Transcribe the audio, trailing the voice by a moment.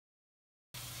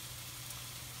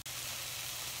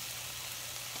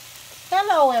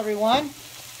Hello everyone.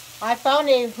 I found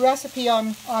a recipe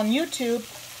on YouTube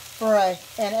for an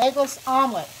eggless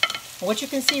omelet. And what you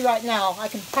can see right now, I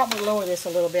can probably lower this a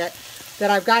little bit, that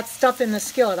I've got stuff in the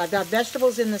skillet. I've got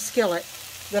vegetables in the skillet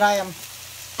that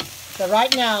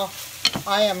right now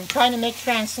I am trying to make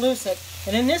translucent.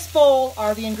 And in this bowl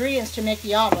are the ingredients to make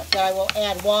the omelet that I will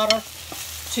add water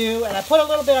to. And I put a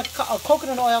little bit of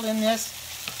coconut oil in this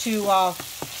to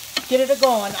get it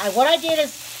going. What I did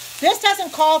is, this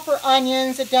doesn't call for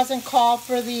onions, it doesn't call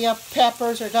for the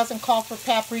peppers, or it doesn't call for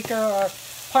paprika or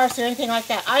parsley or anything like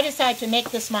that. I decided to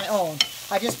make this my own.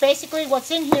 I just basically,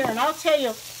 what's in here, and I'll tell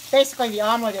you basically the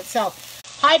omelet itself.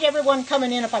 Hi to everyone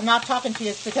coming in. If I'm not talking to you,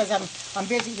 it's because I'm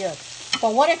busy here.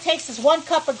 But what it takes is 1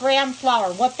 cup of graham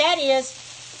flour. What that is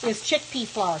chickpea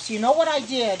flour. So you know what I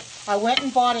did? I went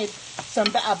and bought a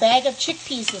bag of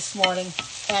chickpeas this morning,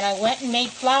 and I went and made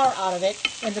flour out of it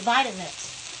in the Vitamix.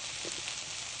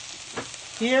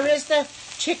 Here is the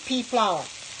chickpea flour.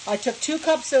 I took 2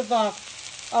 cups of the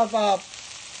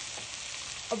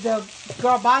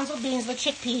garbanzo beans, the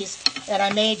chickpeas, and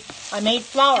I made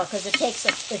flour because it takes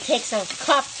a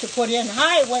cup to put in.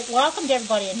 Hi, welcome to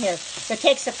everybody in here. It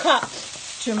takes a cup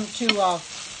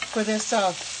for this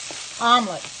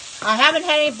omelet. I haven't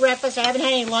had any breakfast. I haven't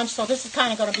had any lunch, so this is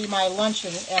kind of going to be my lunch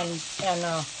and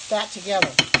that together.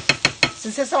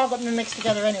 Since this all got mixed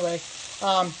together anyway,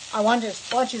 I want you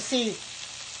to see.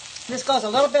 This goes a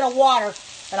little bit of water,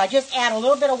 and I just add a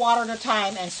little bit of water at a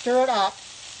time and stir it up,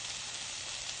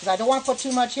 because I don't want to put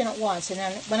too much in at once. And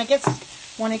then when it gets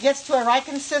to a right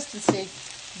consistency,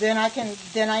 then I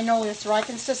know it's the right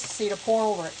consistency to pour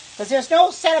over it. Because there's no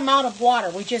set amount of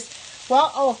water. We just,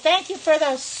 thank you for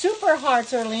those super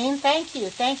hearts, Erlene. Thank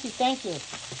you.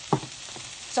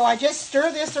 So I just stir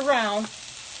this around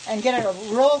and get a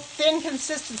real thin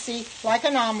consistency like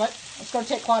an omelet. It's going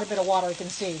to take quite a bit of water, you can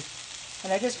see.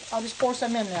 And I'll just pour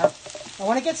some in there. And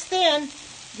when it gets thin,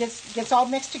 gets all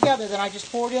mixed together, then I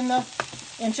just pour it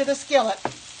into the skillet.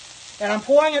 And I'm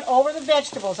pouring it over the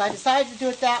vegetables. I decided to do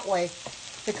it that way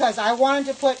because I wanted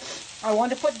to put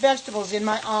vegetables in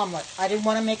my omelet. I didn't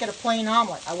want to make it a plain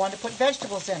omelet. I wanted to put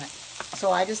vegetables in it. So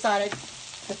I decided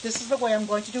that this is the way I'm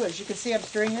going to do it. As you can see, I'm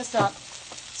stirring this up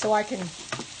so I can,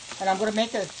 and I'm going to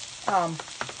make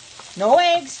no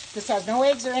eggs. This has no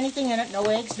eggs or anything in it. No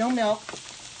eggs, no milk.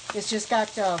 It's just got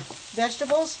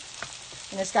vegetables,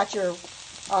 and it's got your,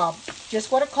 just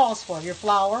what it calls for, your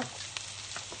flour.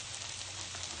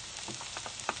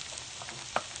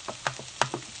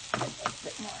 A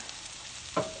bit more.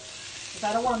 Because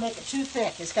I don't want to make it too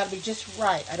thick. It's got to be just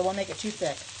right. I don't want to make it too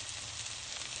thick.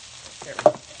 There we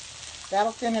go.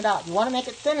 That'll thin it out. You want to make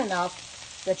it thin enough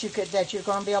that you're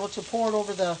going to be able to pour it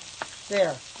over there.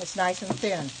 It's nice and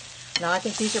thin. Now I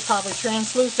think these are probably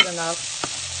translucent enough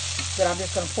that I'm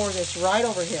just going to pour this right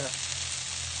over here.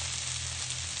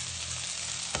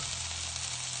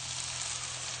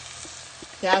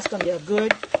 Yeah, that's going to be a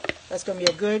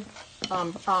good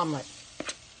omelet.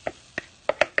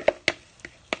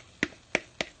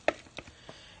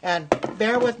 And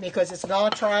bear with me because it's all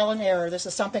trial and error. This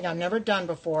is something I've never done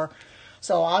before,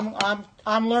 so I'm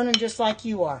learning just like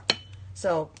you are.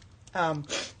 So,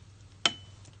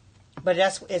 but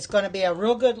it's going to be a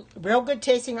real good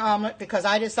tasting omelet because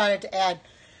I decided to add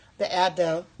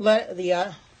the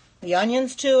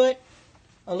onions to it,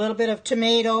 a little bit of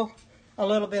tomato, a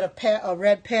little bit of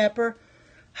red pepper.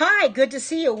 Hi, good to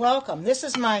see you. Welcome. This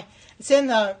is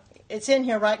it's in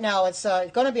here right now. It's going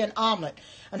to be an omelet,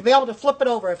 and to be able to flip it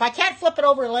over. If I can't flip it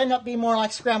over, it'll end up being more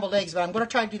like scrambled eggs. But I'm going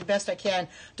to try to do the best I can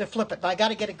to flip it. But I got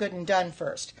to get it good and done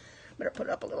first. Better put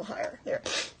it up a little higher there.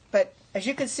 But as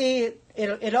you can see,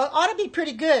 it ought to be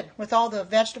pretty good with all the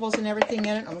vegetables and everything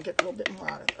in it. I'm going to get a little bit more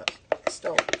out of the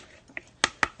stove.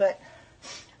 But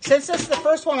since this is the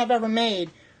first one I've ever made,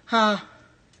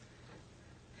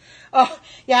 Oh,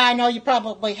 yeah, I know you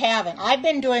probably haven't. I've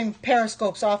been doing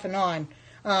periscopes off and on.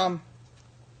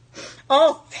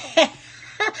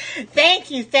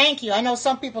 Thank you. I know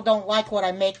some people don't like what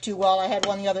I make too well. I had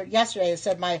one yesterday that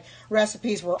said my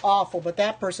recipes were awful, but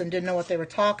that person didn't know what they were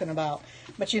talking about.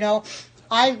 But you know,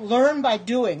 I learn by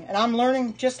doing, and I'm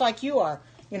learning just like you are.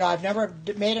 You know, I've never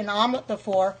made an omelet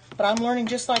before, but I'm learning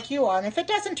just like you are. And if it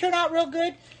doesn't turn out real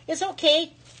good, it's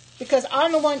okay, because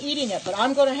I'm the one eating it. But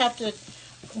I'm going to have to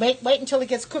wait until it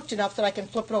gets cooked enough that I can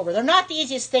flip it over. They're not the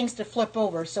easiest things to flip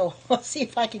over, so let's see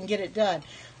if I can get it done.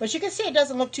 But you can see it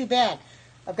doesn't look too bad.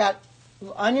 I've got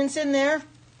onions in there.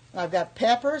 I've got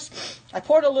peppers. I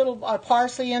poured a little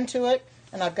parsley into it,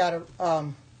 and I've got a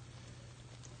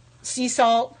sea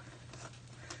salt.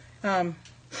 Oh,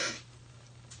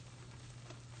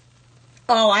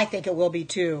 I think it will be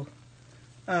too.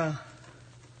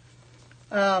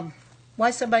 Why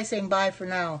is somebody saying bye for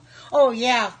now? Oh,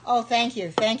 yeah. Oh, thank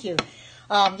you. Thank you.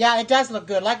 Yeah, it does look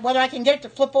good. Like, whether I can get it to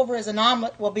flip over as an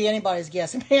omelet will be anybody's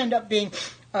guess. It may end up being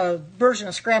a version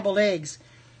of scrambled eggs.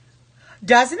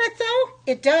 Doesn't it, though?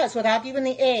 It does, without even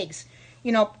the eggs.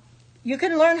 You know, you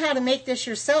can learn how to make this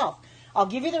yourself. I'll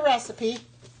give you the recipe.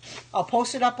 I'll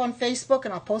post it up on Facebook,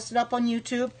 and I'll post it up on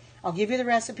YouTube. I'll give you the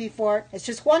recipe for it. It's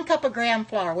just 1 cup of gram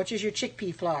flour, which is your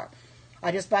chickpea flour.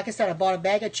 Like I said, I bought a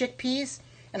bag of chickpeas,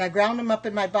 and I ground them up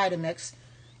in my Vitamix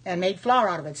and made flour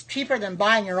out of it. It's cheaper than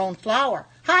buying your own flour.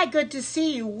 Hi, good to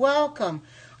see you. Welcome.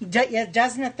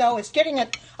 Doesn't it, though? It's getting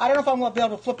it. I don't know if I'm going to be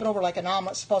able to flip it over like an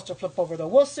omelet's supposed to flip over, though.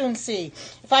 We'll soon see.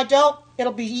 If I don't,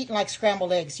 it'll be eaten like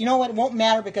scrambled eggs. You know what? It won't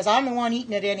matter because I'm the one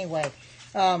eating it anyway.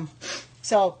 But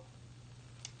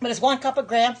it's 1 cup of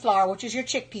gram flour, which is your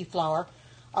chickpea flour.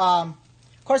 Of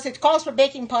course, it calls for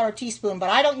baking powder a teaspoon, but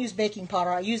I don't use baking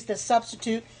powder. I use the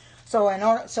substitute. So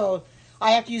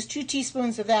I have to use 2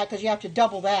 teaspoons of that because you have to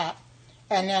double that.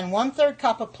 And then 1/3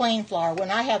 cup of plain flour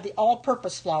when I have the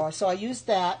all-purpose flour. So I use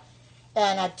that.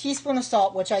 And a teaspoon of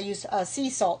salt, which I use sea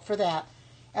salt for that.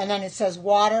 And then it says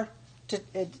water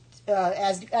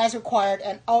as required,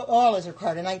 and oil is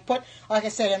required. And I put, like I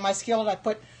said, in my skillet, I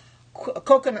put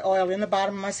coconut oil in the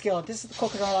bottom of my skillet. This is the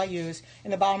coconut oil I use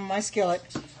in the bottom of my skillet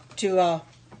to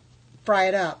fry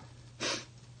it up.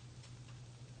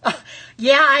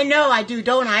 Yeah, I know I do,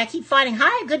 don't I? I keep finding,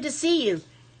 hi, good to see you.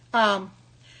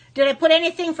 Did I put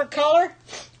anything for color?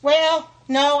 Well,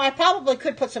 no, I probably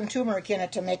could put some turmeric in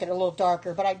it to make it a little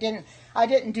darker, but I didn't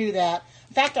do that.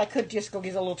 In fact, I could just go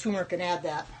get a little turmeric and add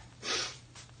that.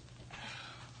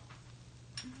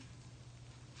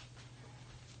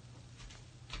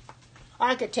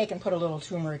 I could take and put a little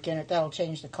turmeric in it. That'll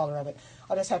change the color of it.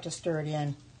 I'll just have to stir it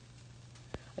in.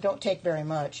 I don't take very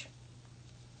much.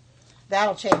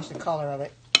 That'll change the color of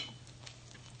it.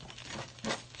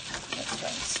 Let's try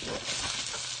and see it.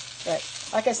 But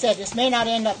like I said, this may not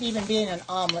end up even being an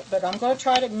omelet, but I'm going to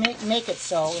try to make it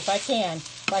so if I can.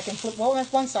 If I can flip, well,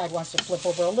 one side wants to flip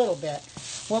over a little bit.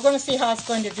 We're going to see how it's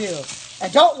going to do.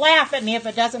 And don't laugh at me if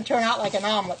it doesn't turn out like an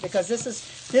omelet, because this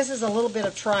is a little bit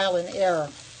of trial and error.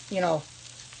 You know,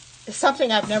 it's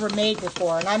something I've never made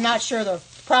before, and I'm not sure the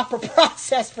proper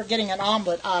process for getting an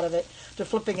omelet out of it to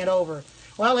flipping it over.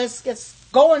 Well, it's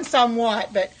going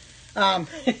somewhat, but I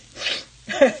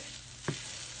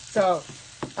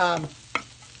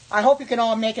hope you can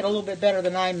all make it a little bit better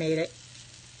than I made it.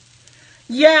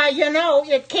 Yeah, you know,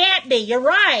 it can't be. You're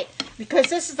right, because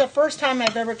this is the first time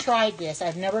I've ever tried this.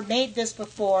 I've never made this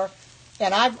before,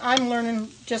 and I'm learning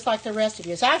just like the rest of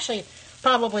you. It's actually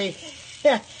probably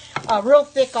a real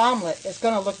thick omelet. It's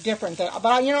going to look different,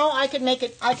 but you know, I could make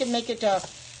it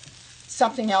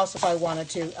something else if I wanted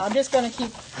to. I'm just going to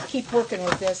keep working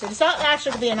with this. It's not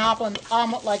actually going to be an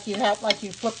omelet like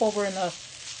you flip over in the.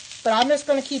 But I'm just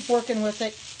going to keep working with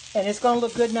it, and it's going to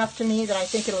look good enough to me that I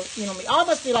think it'll, you know,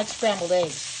 almost be like scrambled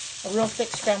eggs, a real thick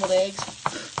scrambled eggs.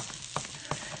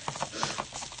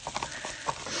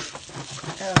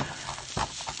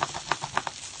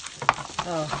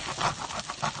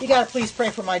 You got to please pray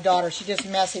for my daughter. She just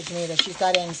messaged me that she's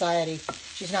got anxiety.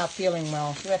 She's not feeling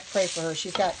well. You have to pray for her.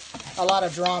 She's got a lot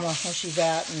of drama where she's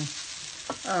at, and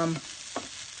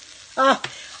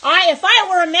if I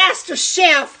were a master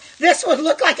chef, this would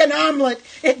look like an omelet.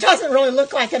 It doesn't really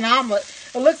look like an omelet.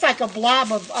 It looks like a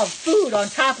blob of food on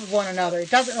top of one another. It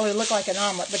doesn't really look like an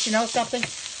omelet. But you know something?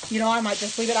 You know, I might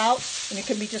just leave it out, and it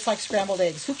can be just like scrambled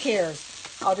eggs. Who cares?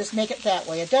 I'll just make it that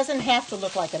way. It doesn't have to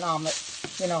look like an omelet.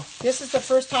 You know, this is the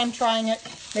first time trying it.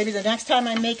 Maybe the next time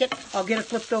I make it, I'll get it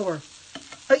flipped over.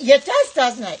 But it does,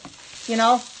 doesn't it? You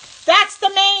know, that's the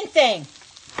main thing.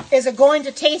 Is it going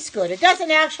to taste good? It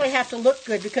doesn't actually have to look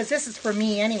good, because this is for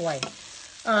me anyway.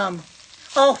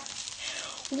 Oh,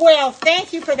 well,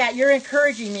 thank you for that. You're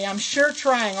encouraging me. I'm sure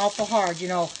trying awful hard, you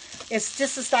know. It's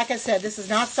just, like I said, this is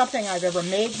not something I've ever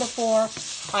made before.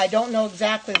 I don't know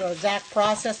exactly the exact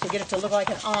process to get it to look like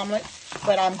an omelet,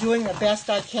 but I'm doing the best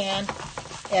I can.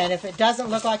 And if it doesn't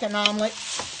look like an omelet,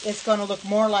 it's going to look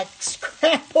more like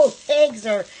scrambled eggs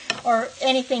or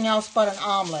anything else but an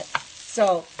omelet.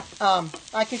 So,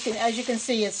 as you can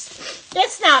see,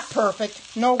 it's not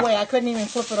perfect. No way. I couldn't even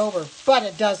flip it over. But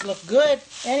it does look good.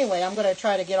 Anyway, I'm going to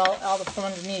try to get all the from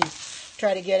underneath.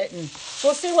 Try to get it, and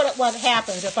we'll see what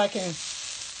happens if I can.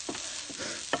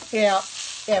 Yeah,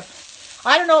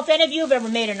 I don't know if any of you have ever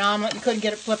made an omelet and couldn't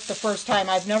get it flipped the first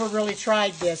time. I've never really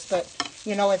tried this, but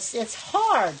you know, it's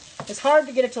hard. It's hard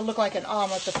to get it to look like an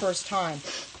omelet the first time.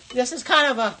 This is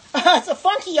kind of it's a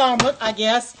funky omelet, I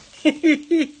guess.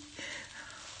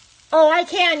 Oh, I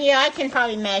can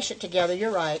probably mash it together.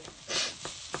 You're right.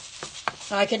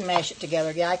 I can mash it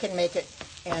together. Yeah, I can make it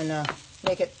and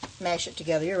mash it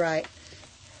together. You're right.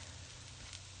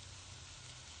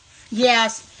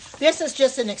 Yes, this is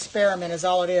just an experiment is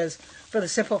all it is, for the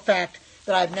simple fact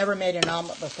that I've never made an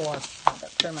omelet before. I'll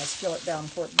turn my skillet down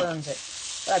before it burns it.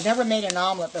 But I've never made an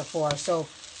omelet before, so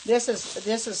this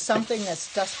is something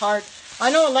that's just hard. I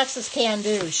know Alexis can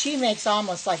do. She makes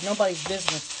omelets like nobody's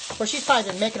business. Well, she's probably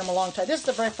been making them a long time. This is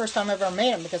the very first time I've ever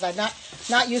made them because I'm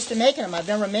not used to making them. I've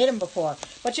never made them before.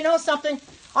 But you know something?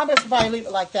 I'm going to probably leave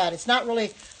it like that. It's not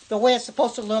really the way it's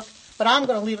supposed to look, but I'm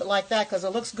going to leave it like that because it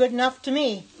looks good enough to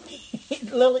me.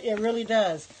 It really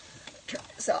does.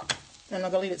 So, and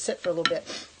I'm going to leave it sit for a little bit.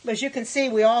 But as you can see,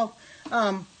 we all...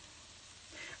 well,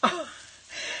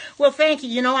 thank you.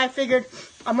 You know, I figured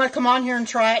I'm going to come on here and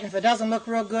try it, and if it doesn't look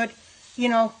real good, you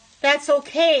know, that's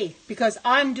okay, because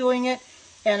I'm doing it,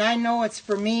 and I know it's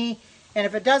for me, and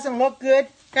if it doesn't look good,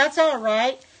 that's all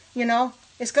right. You know,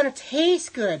 it's going to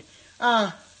taste good.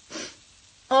 Oh,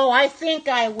 I think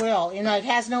I will. You know, it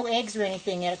has no eggs or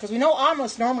anything in it, because we know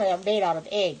omelets normally are made out of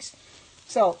eggs.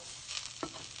 So,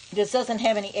 this doesn't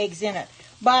have any eggs in it.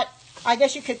 But I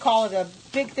guess you could call it a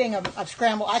big thing of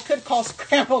scrambled. I could call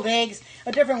scrambled eggs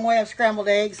a different way of scrambled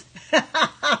eggs.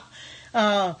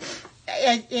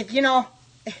 You know,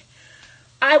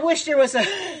 I wish there was an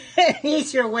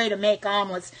easier way to make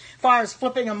omelets, as far as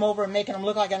flipping them over and making them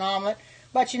look like an omelet.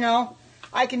 But, you know,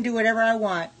 I can do whatever I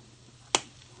want.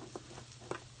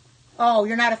 Oh,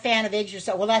 you're not a fan of eggs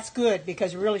yourself. Well, that's good,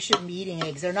 because we really shouldn't be eating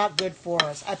eggs. They're not good for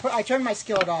us. I turned my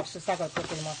skillet off, so it's not going to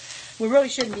cook anymore. We really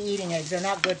shouldn't be eating eggs. They're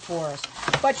not good for us.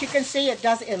 But you can see it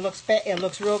does. It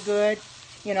looks real good,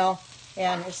 you know.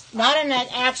 And it's not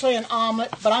actually an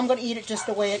omelet, but I'm going to eat it just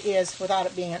the way it is without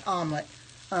it being an omelet.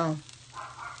 You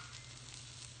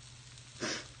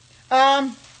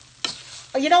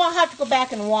know, I'll have to go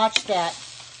back and watch that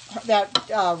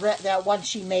one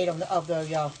she made of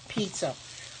the pizza.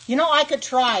 You know, I could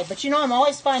try, but you know, I'm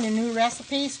always finding new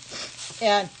recipes,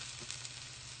 and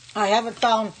I haven't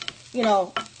found, you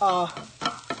know,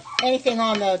 anything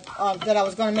on the that I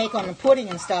was going to make on the pudding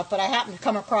and stuff. But I happened to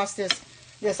come across this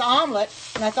omelet,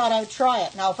 and I thought I would try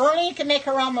it. Now, if Ernie can make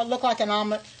her omelet look like an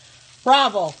omelet,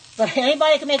 bravo. But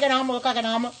anybody can make an omelet look like an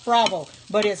omelet, bravo.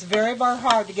 But it's very, very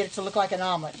hard to get it to look like an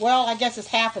omelet. Well, I guess it's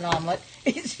half an omelet.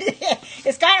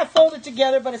 It's kind of folded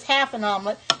together, but it's half an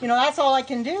omelet. You know, that's all I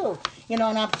can do. You know,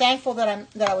 and I'm thankful that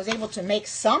I was able to make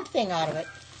something out of it.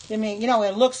 I mean, you know,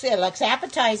 it looks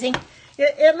appetizing.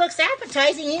 It looks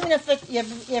appetizing, even if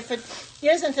it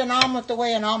isn't an omelet the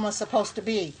way an omelet's supposed to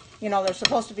be. You know, they're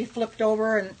supposed to be flipped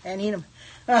over and eat them.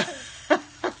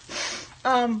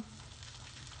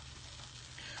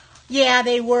 Yeah,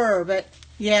 they were, but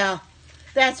yeah,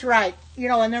 that's right. You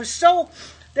know, and they're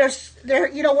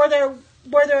you know, where they're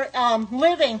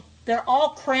living, they're all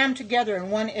crammed together in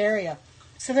one area,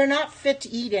 so they're not fit to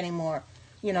eat anymore.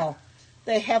 You know,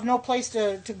 they have no place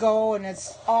to go, and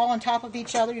it's all on top of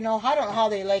each other. You know, I don't know how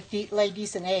they lay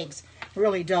decent eggs.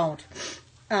 Really don't.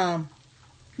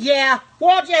 Yeah,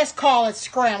 we'll just call it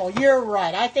scramble. You're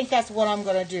right. I think that's what I'm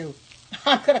going to do.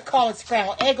 I'm going to call it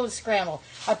scramble, eggless scramble.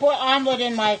 I put omelet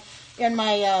in my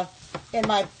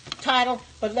title,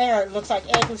 but there it looks like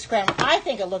eggless scramble. I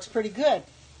think it looks pretty good.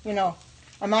 You know,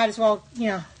 I might as well, you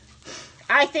know,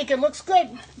 I think it looks good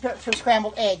for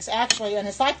scrambled eggs, actually. And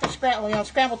it's like the scrambled, you know,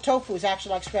 scrambled tofu is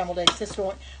actually like scrambled eggs. This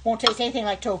won't taste anything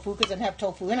like tofu because it doesn't have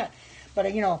tofu in it.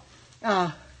 But, you know,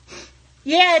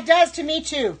 yeah, it does to me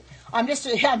too. I'm just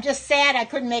sad I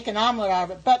couldn't make an omelet out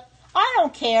of it. But I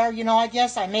don't care. You know, I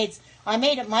guess I made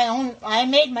it my own. I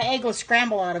made my eggless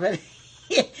scramble out of it.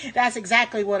 That's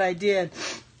exactly what I did.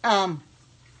 And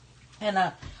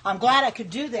I'm glad I could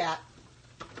do that.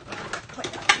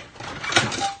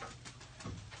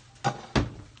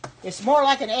 It's more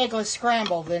like an eggless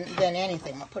scramble than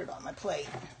anything. I'll put it on my plate.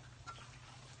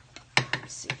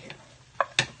 Let's see here.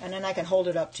 And then I can hold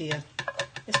it up to you.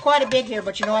 It's quite a big here,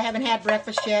 but you know I haven't had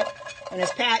breakfast yet. And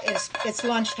it's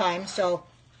lunchtime, so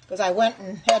because I went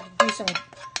and had to do some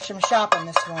shopping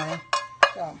this morning.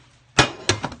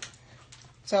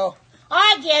 So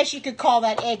I guess you could call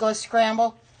that eggless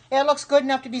scramble. It looks good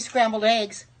enough to be scrambled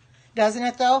eggs, doesn't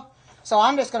it though? So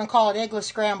I'm just going to call it eggless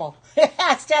scramble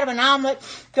instead of an omelet,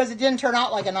 because it didn't turn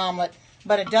out like an omelet.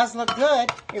 But it does look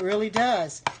good. It really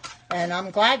does. And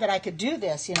I'm glad that I could do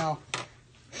this, you know.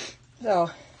 So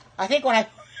I think when I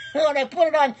put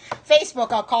it on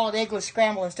Facebook, I'll call it eggless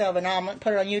scramble instead of an omelet.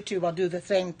 Put it on YouTube, I'll do the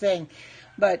same thing.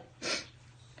 But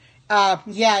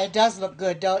yeah, it does look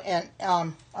good, though. And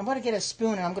I'm going to get a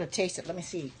spoon and I'm going to taste it. Let me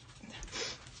see.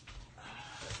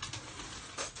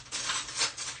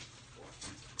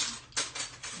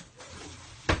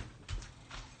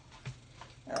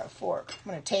 fork.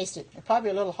 I'm going to taste it. It's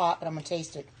probably a little hot, but I'm going to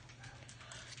taste it.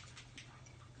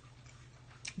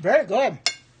 Very good.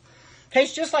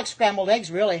 Tastes just like scrambled eggs,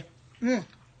 really.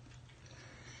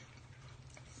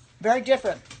 Very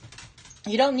different.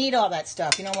 You don't need all that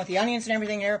stuff. You know, with the onions and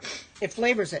everything there, it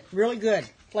flavors it really good.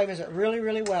 Flavors it really,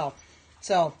 really well.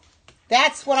 So,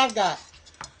 that's what I've got.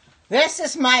 This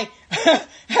is my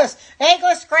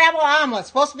eggless scramble omelet. It's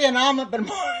supposed to be an omelet, but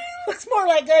it's more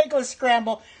like eggless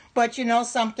scramble. But you know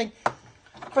something?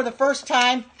 For the first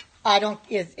time,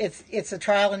 it's a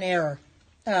trial and error.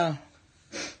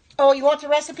 Oh, you want the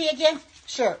recipe again?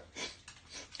 Sure.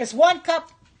 It's 1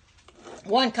 cup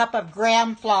of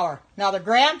graham flour. Now, the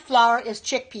graham flour is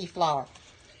chickpea flour.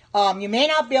 You may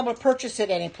not be able to purchase it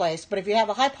anyplace, but if you have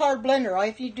a high-powered blender, all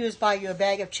you have to do is buy you a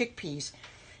bag of chickpeas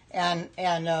and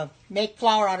make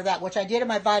flour out of that, which I did in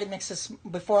my Vitamixes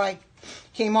before I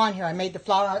came on here. I made the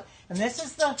flour out, and this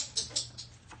is the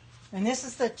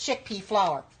chickpea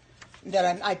flour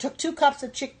that I took 2 cups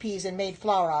of chickpeas and made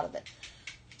flour out of it.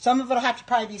 Some of it will have to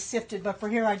probably be sifted, but for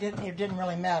here it didn't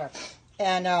really matter.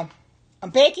 And a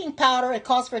baking powder, it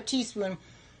calls for a teaspoon,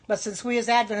 but since we as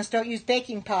Adventists don't use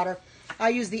baking powder, I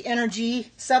use the EnerG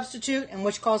substitute, and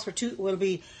which calls for will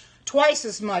be twice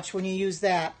as much when you use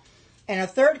that. And a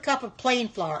 1/3 cup of plain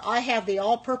flour. I have the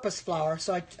all-purpose flour,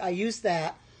 so I use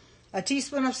that. A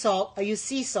teaspoon of salt. I use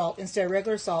sea salt instead of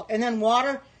regular salt. And then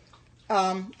water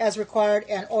as required,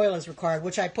 and oil as required,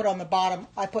 which I put on the bottom.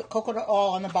 I put coconut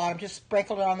oil on the bottom, just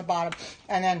sprinkled it on the bottom,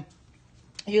 and then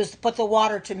put the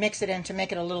water to mix it in to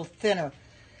make it a little thinner.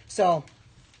 So,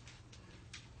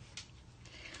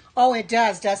 oh, it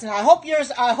does, doesn't it? I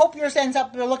hope yours ends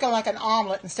up looking like an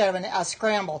omelet instead of a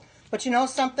scramble. But you know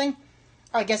something?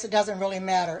 I guess it doesn't really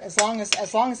matter as long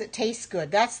as it tastes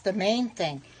good. That's the main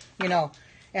thing, you know.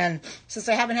 And since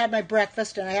I haven't had my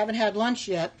breakfast and I haven't had lunch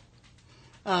yet,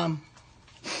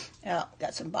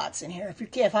 got some bots in here.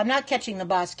 If I'm not catching the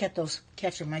bots,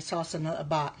 catch them. I saw some a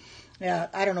bot. Yeah,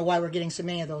 I don't know why we're getting so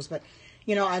many of those, but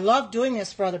you know, I love doing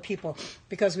this for other people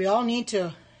because we all need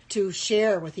to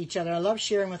share with each other. I love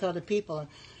sharing with other people and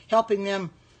helping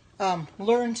them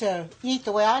learn to eat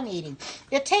the way I'm eating.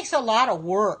 It takes a lot of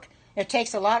work. It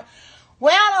takes a lot.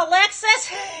 Well,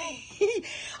 Alexis,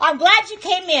 I'm glad you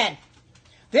came in.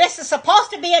 This is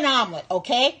supposed to be an omelet,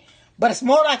 okay? But it's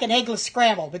more like an eggless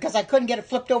scramble because I couldn't get it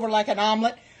flipped over like an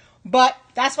omelet. But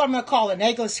that's what I'm going to call it, an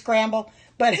eggless scramble.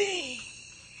 But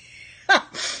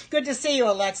good to see you,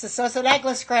 Alexis. So it's an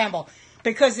eggless scramble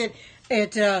because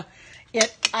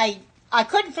I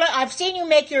couldn't flip. I've seen you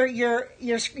make your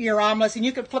omelets and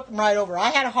you could flip them right over. I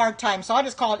had a hard time, so I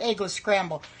just call it eggless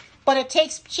scramble. But it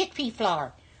takes chickpea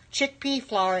flour. Chickpea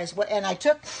flour is what, and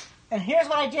here's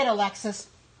what I did, Alexis.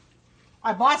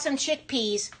 I bought some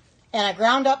chickpeas. And I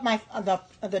ground up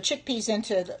the chickpeas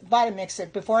into the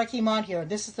Vitamix before I came on here.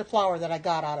 This is the flour that I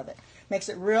got out of it. Makes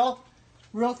it real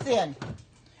thin.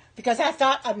 Because I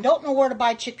thought, I don't know where to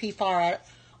buy chickpea flour.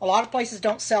 A lot of places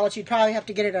don't sell it. You'd probably have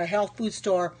to get it at a health food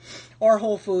store or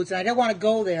Whole Foods. And I didn't want to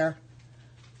go there.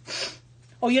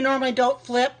 Oh, you normally don't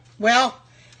flip? Well,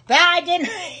 that I didn't.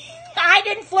 I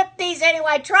didn't flip these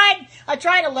anyway. I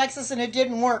tried Alexis and it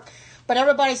didn't work. But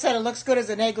everybody said it looks good as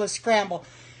an eggless scramble.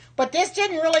 But this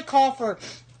didn't really call for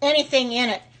anything in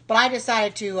it. But I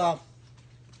decided to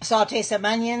saute some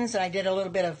onions, and I did a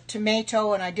little bit of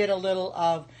tomato, and I did a little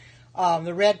of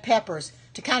the red peppers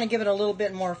to kind of give it a little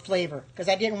bit more flavor. Because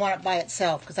I didn't want it by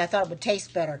itself, because I thought it would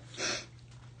taste better.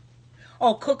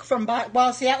 Oh, cook from bottom.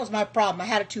 Well, see, that was my problem. I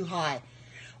had it too high.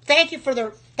 Thank you for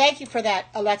that,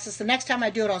 Alexis. The next time I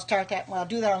do it, I'll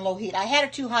do that on low heat. I had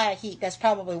it too high a heat. That's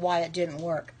probably why it didn't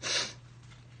work.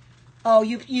 Oh,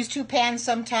 you use 2 pans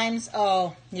sometimes?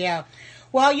 Oh, yeah.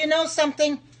 Well, you know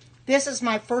something? This is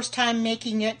my first time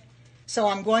making it, so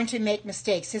I'm going to make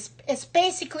mistakes. It's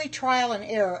basically trial and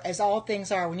error, as all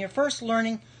things are. When you're first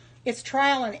learning, it's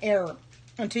trial and error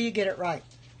until you get it right.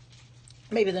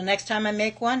 Maybe the next time I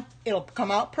make one, it'll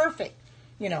come out perfect.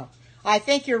 You know, I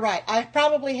think you're right. I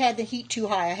probably had the heat too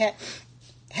high. I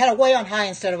had it way on high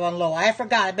instead of on low. I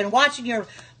forgot. I've been watching your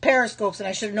periscopes, and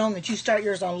I should have known that you start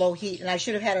yours on low heat, and I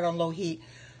should have had it on low heat,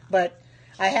 but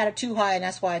I had it too high, and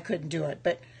that's why I couldn't do it.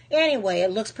 But anyway, it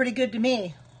looks pretty good to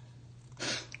me.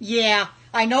 Yeah,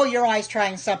 I know you're always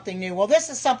trying something new. Well,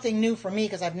 this is something new for me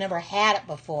because I've never had it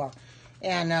before.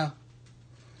 And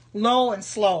low and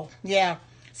slow. Yeah.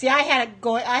 See, I had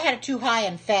it too high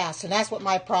and fast, and that's what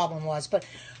my problem was. But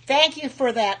thank you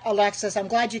for that, Alexis. I'm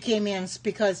glad you came in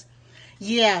because,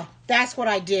 yeah, that's what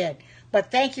I did. But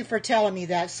thank you for telling me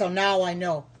that, so now I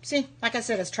know. See, like I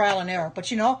said, it's trial and error. But,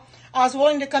 you know, I was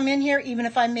willing to come in here even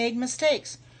if I made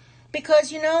mistakes. Because,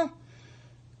 you know,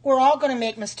 we're all going to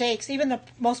make mistakes. Even the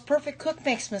most perfect cook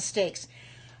makes mistakes.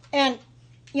 And,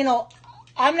 you know,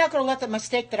 I'm not going to let the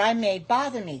mistake that I made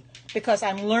bother me, because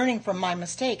I'm learning from my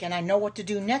mistake and I know what to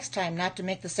do next time not to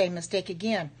make the same mistake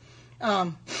again.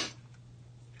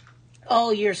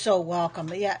 Oh, you're so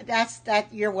welcome. Yeah,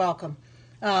 you're welcome.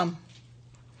 Well,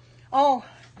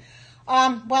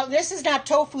 this is not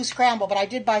tofu scramble, but I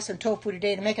did buy some tofu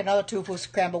today to make another tofu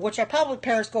scramble, which I probably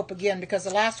periscope again because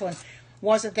the last one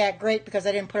wasn't that great because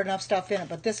I didn't put enough stuff in it.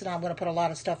 But this one I'm going to put a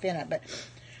lot of stuff in it. But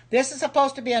this is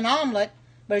supposed to be an omelet,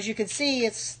 but as you can see,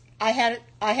 I had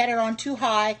it on too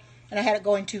high and I had it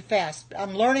going too fast.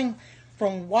 I'm learning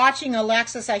from watching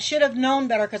Alexis. I should have known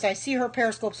better because I see her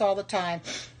periscopes all the time.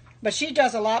 But she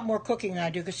does a lot more cooking than I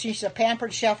do because she's a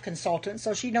pampered chef consultant.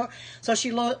 So she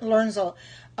learns,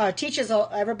 teaches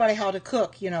everybody how to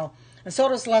cook, you know. And so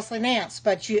does Leslie Nance.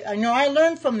 But I know I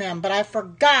learned from them, but I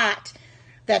forgot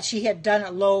that she had done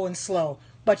it low and slow.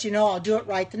 But you know, I'll do it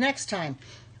right the next time.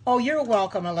 Oh, you're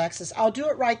welcome, Alexis. I'll do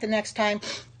it right the next time,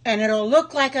 and it'll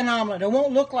look like an omelet. It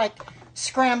won't look like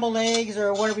scrambled eggs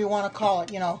or whatever you want to call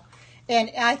it, you know.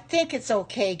 And I think it's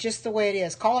okay just the way it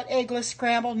is. Call it eggless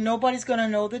scramble. Nobody's going to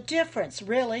know the difference,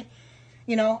 really.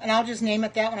 You know, and I'll just name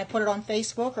it that when I put it on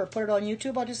Facebook or put it on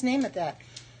YouTube. I'll just name it that.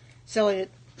 So it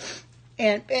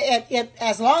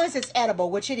as long as it's edible,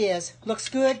 which it is, looks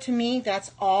good to me,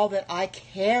 that's all that I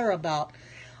care about.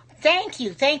 Thank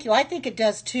you. I think it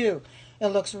does too. It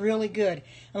looks really good.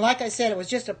 And like I said, it was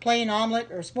just a plain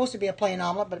omelet, or supposed to be a plain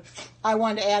omelet, but I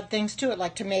wanted to add things to it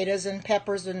like tomatoes and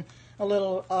peppers and a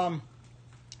little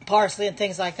parsley and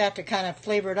things like that to kind of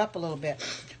flavor it up a little bit.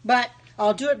 But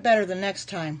I'll do it better the next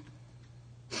time.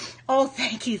 Oh,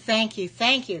 thank you.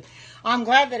 I'm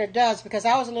glad that it does, because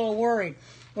I was a little worried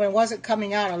when it wasn't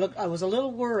coming out. I was a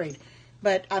little worried,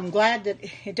 but I'm glad that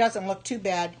it doesn't look too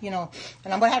bad, you know.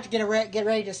 And I'm going to have to get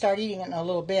ready to start eating it in a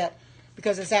little bit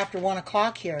because it's after 1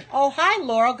 o'clock here. Oh, hi,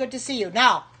 Laura. Good to see you.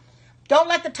 Now, don't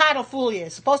let the title fool you.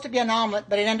 It's supposed to be an omelet,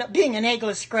 but it ended up being an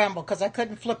eggless scramble because I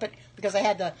couldn't flip it because I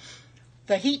had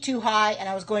the heat too high and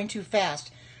I was going too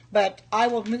fast. But I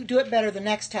will do it better the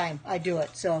next time I do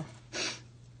it. So,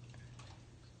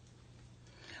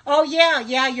 oh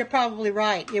yeah, you're probably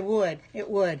right. It would.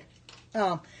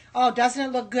 Oh, doesn't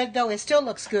it look good though? It still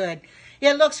looks good.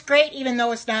 It looks great, even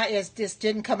though it's not. It just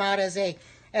didn't come out as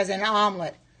an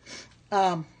omelet.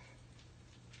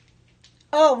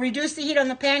 Oh, reduce the heat on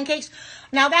the pancakes.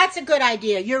 Now that's a good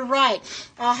idea. You're right.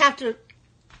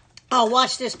 I'll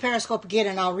watch this Periscope again,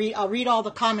 and I'll read all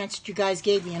the comments that you guys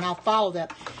gave me, and I'll follow them,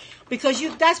 because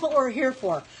that's what we're here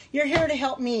for. You're here to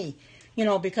help me, you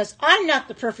know, because I'm not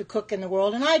the perfect cook in the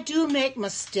world, and I do make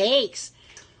mistakes.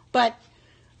 But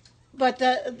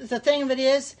the thing of it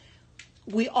is,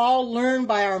 we all learn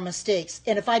by our mistakes.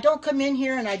 And if I don't come in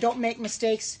here and I don't make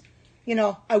mistakes, you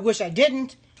know, I wish I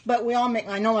didn't. But we all make.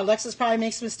 I know Alexis probably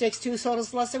makes mistakes too. So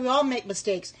does Leslie. We all make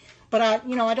mistakes. But I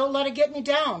don't let it get me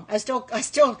down. I still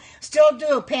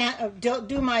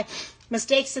do my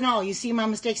mistakes and all. You see my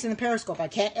mistakes in the Periscope. I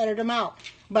can't edit them out.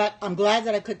 But I'm glad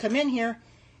that I could come in here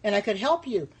and I could help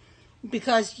you,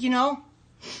 because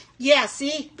yeah.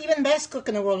 See, even the best cook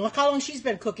in the world. Look how long she's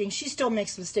been cooking. She still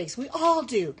makes mistakes. We all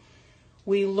do.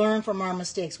 We learn from our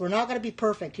mistakes. We're not going to be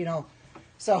perfect, you know.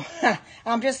 So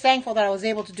I'm just thankful that I was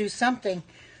able to do something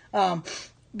and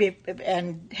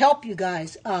help you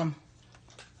guys.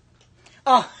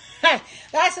 Oh,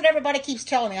 that's what everybody keeps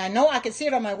telling me. I know I can see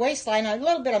it on my waistline, a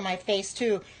little bit on my face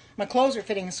too. My clothes are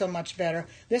fitting so much better.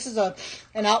 This is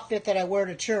an outfit that I wear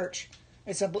to church.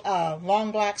 It's a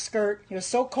long black skirt. It was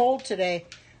so cold today,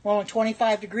 only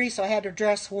 25 degrees, so I had to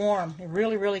dress warm.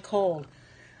 Really, really cold.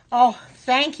 Oh,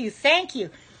 thank you.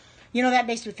 You know, that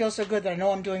makes me feel so good that I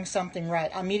know I'm doing something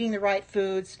right. I'm eating the right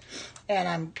foods,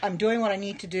 and I'm doing what I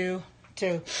need to do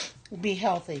to be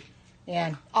healthy.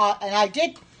 And I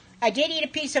did eat a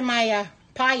piece of my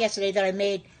pie yesterday that I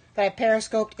made, that I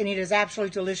periscoped, and it is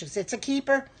absolutely delicious. It's a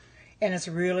keeper, and it's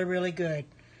really, really good.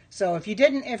 So if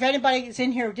anybody that's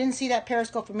in here who didn't see that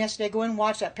Periscope from yesterday, go and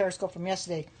watch that Periscope from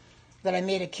yesterday that I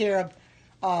made a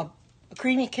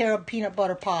creamy carob peanut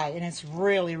butter pie, and it's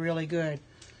really, really good.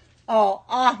 Oh,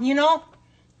 I'm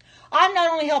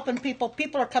not only helping people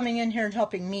are coming in here and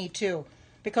helping me too,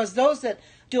 because those that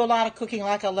do a lot of cooking,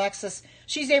 like Alexis,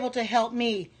 she's able to help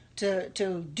me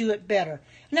to do it better.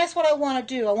 And that's what I want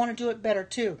to do. I want to do it better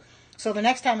too. So the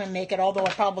next time I make it, although I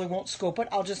probably won't scoop it,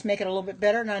 I'll just make it a little bit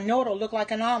better, and I know it'll look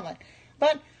like an omelet.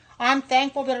 But I'm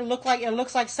thankful that it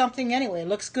looks like something anyway. It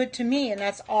looks good to me, and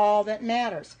that's all that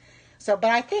matters. So, but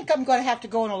I think I'm going to have to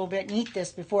go in a little bit and eat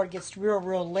this before it gets real,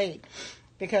 real late,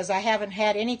 because I haven't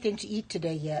had anything to eat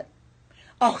today yet.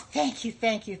 Oh, thank you.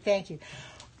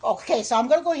 Okay, so I'm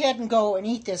going to go ahead and go and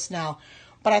eat this now.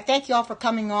 But I thank you all for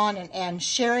coming on and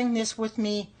sharing this with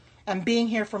me and being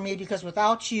here for me, because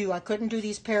without you, I couldn't do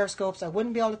these Periscopes. I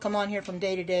wouldn't be able to come on here from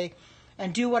day to day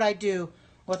and do what I do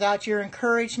without your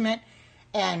encouragement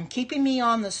and keeping me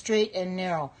on the straight and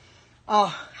narrow.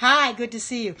 Oh, hi, good to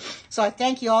see you. So I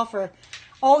thank you all for,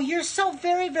 oh, you're so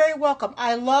very, very welcome.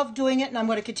 I love doing it, and I'm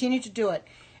going to continue to do it.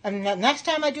 And the next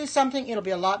time I do something, it'll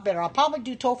be a lot better. I'll probably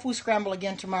do tofu scramble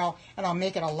again tomorrow, and I'll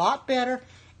make it a lot better.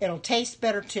 It'll taste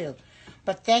better, too.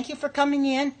 But thank you for coming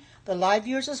in, the live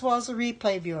viewers as well as the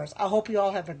replay viewers. I hope you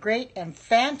all have a great and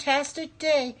fantastic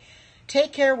day.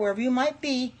 Take care wherever you might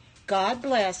be. God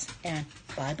bless, and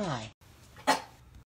bye-bye.